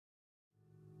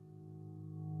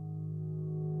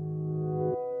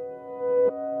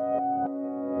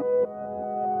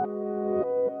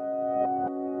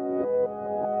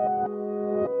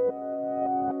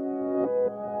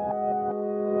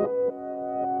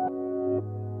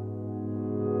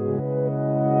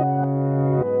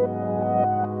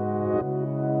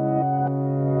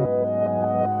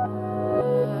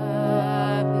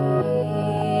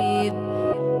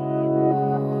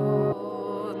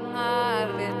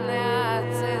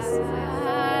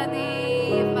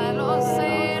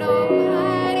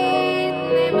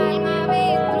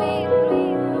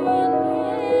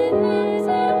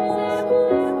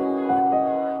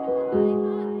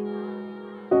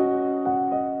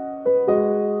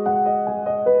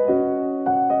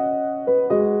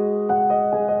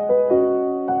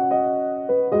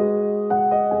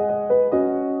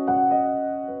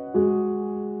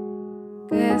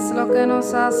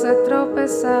nos hace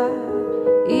tropezar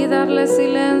y darle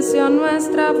silencio a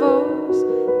nuestra voz.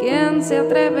 ¿Quién se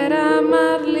atreverá a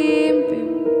amar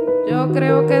limpio? Yo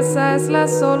creo que esa es la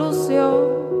solución.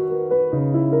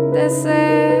 De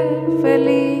ser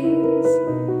feliz,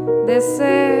 de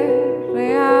ser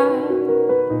real,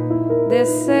 de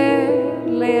ser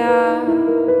leal.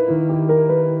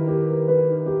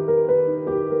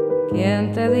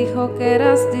 ¿Quién te dijo que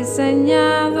eras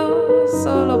diseñado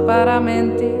solo para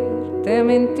mentir? Te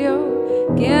mintió.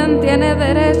 ¿Quién tiene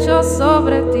derecho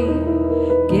sobre ti?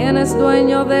 ¿Quién es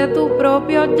dueño de tu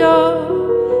propio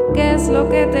yo? ¿Qué es lo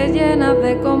que te llena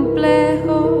de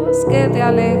complejos que te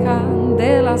alejan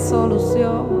de la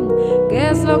solución?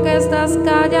 ¿Qué es lo que estás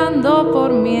callando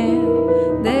por miedo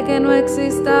de que no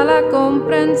exista la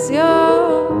comprensión?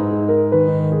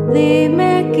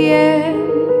 Dime quién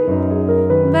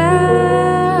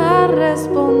va a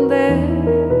responder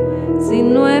si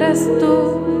no eres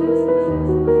tú,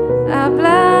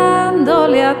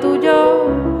 hablándole a tu yo.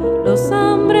 Los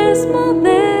hombres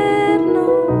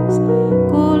modernos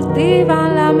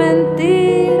cultivan la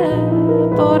mentira,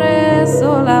 por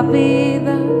eso la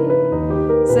vida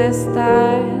se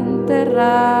está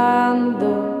enterrando.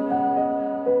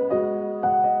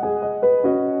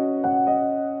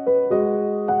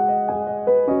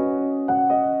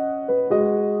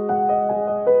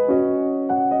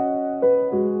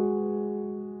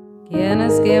 ¿Quién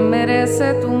es quien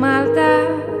merece tu maldad?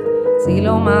 Si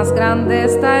lo más grande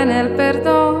está en el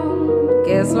perdón,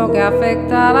 ¿qué es lo que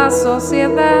afecta a la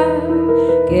sociedad?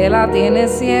 Que la tiene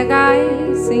ciega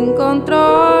y sin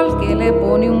control, que le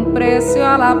pone un precio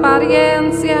a la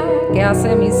apariencia, que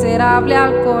hace miserable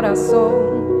al corazón.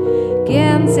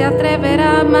 ¿Quién se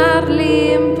atreverá a amar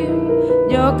limpio?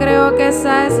 Yo creo que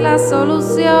esa es la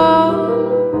solución.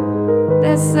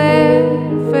 De ser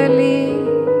feliz,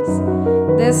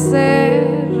 de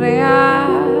ser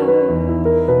real,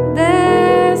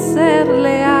 de ser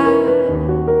leal.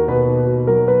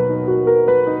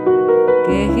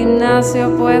 ¿Qué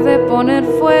gimnasio puede poner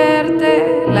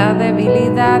fuerte la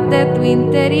debilidad de tu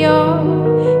interior?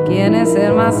 ¿Quién es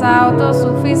el más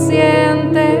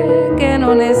autosuficiente que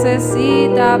no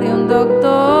necesita de un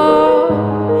doctor?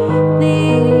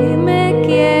 Dime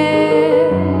quién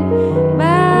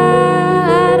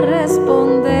va a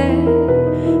responder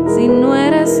si no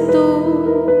eres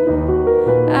tú,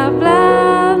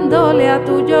 hablándole a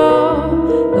tu yo.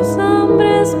 Los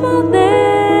hombres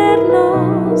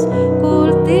modernos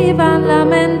cultivan la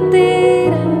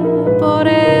mentira, por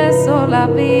eso la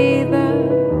vida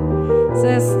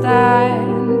se está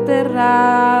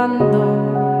enterrando.